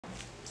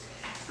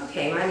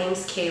Okay, my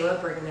name's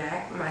Kayla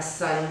Brignac. My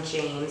son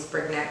James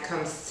Brignac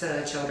comes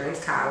to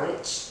Children's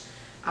College.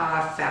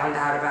 I found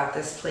out about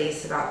this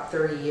place about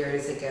 3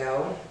 years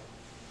ago.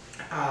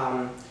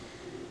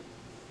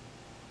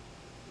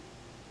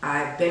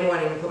 I've been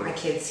wanting to put my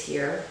kids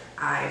here.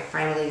 I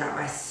finally got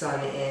my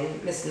son in.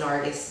 Miss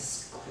Nargis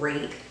is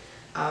great.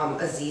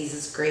 Aziz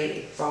is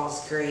great.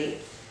 Iqbal's great.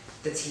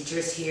 The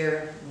teachers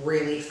here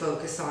really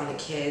focus on the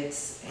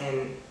kids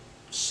and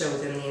show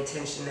them the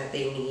attention that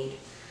they need.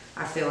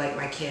 I feel like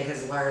my kid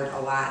has learned a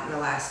lot in the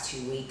last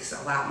 2 weeks,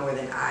 a lot more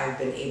than I've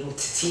been able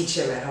to teach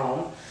him at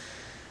home.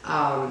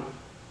 From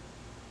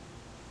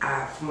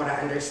what I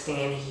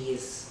understand,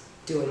 he's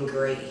doing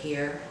great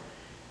here.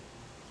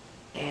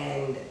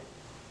 And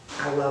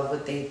I love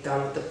what they've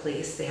done with the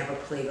place. They have a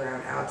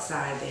playground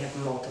outside. They have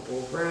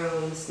multiple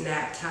rooms,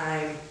 nap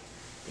time.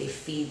 They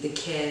feed the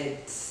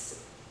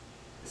kids.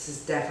 This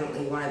is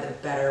definitely one of the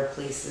better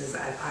places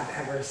I've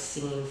ever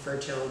seen for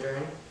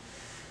children.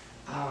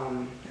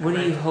 What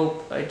do you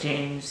hope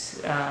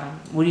James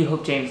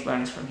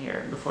learns from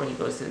here before he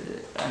goes to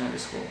another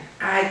school?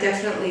 I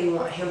definitely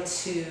want him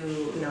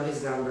to know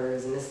his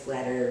numbers and his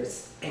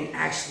letters and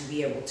actually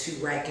be able to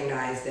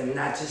recognize them,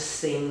 not just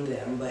sing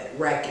them, but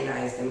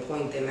recognize them,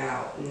 point them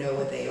out, know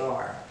what they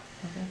are.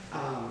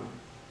 Okay.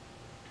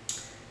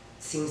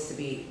 Seems to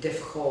be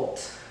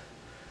difficult,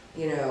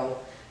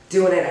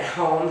 doing it at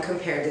home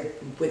compared to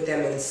with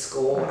them in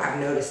school. I've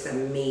noticed a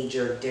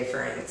major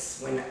difference.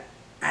 When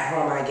at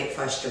home I get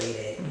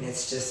frustrated and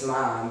it's just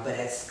mom, but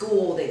at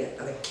school they get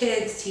other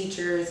kids,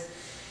 teachers,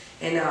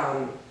 and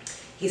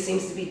he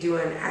seems to be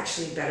doing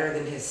actually better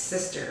than his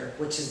sister,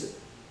 which is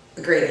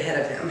a grade ahead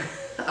of him.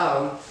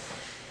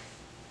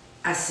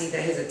 I see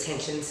that his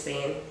attention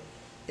span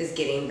is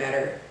getting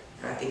better,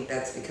 and I think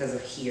that's because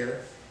of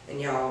here, and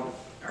y'all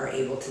are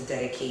able to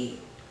dedicate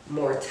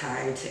more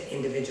time to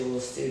individual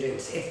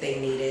students if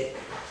they need it,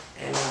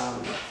 and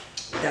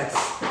that's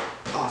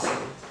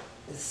awesome.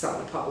 It's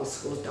something public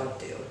schools don't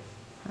do.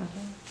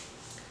 Okay.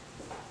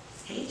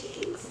 Hey,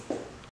 James.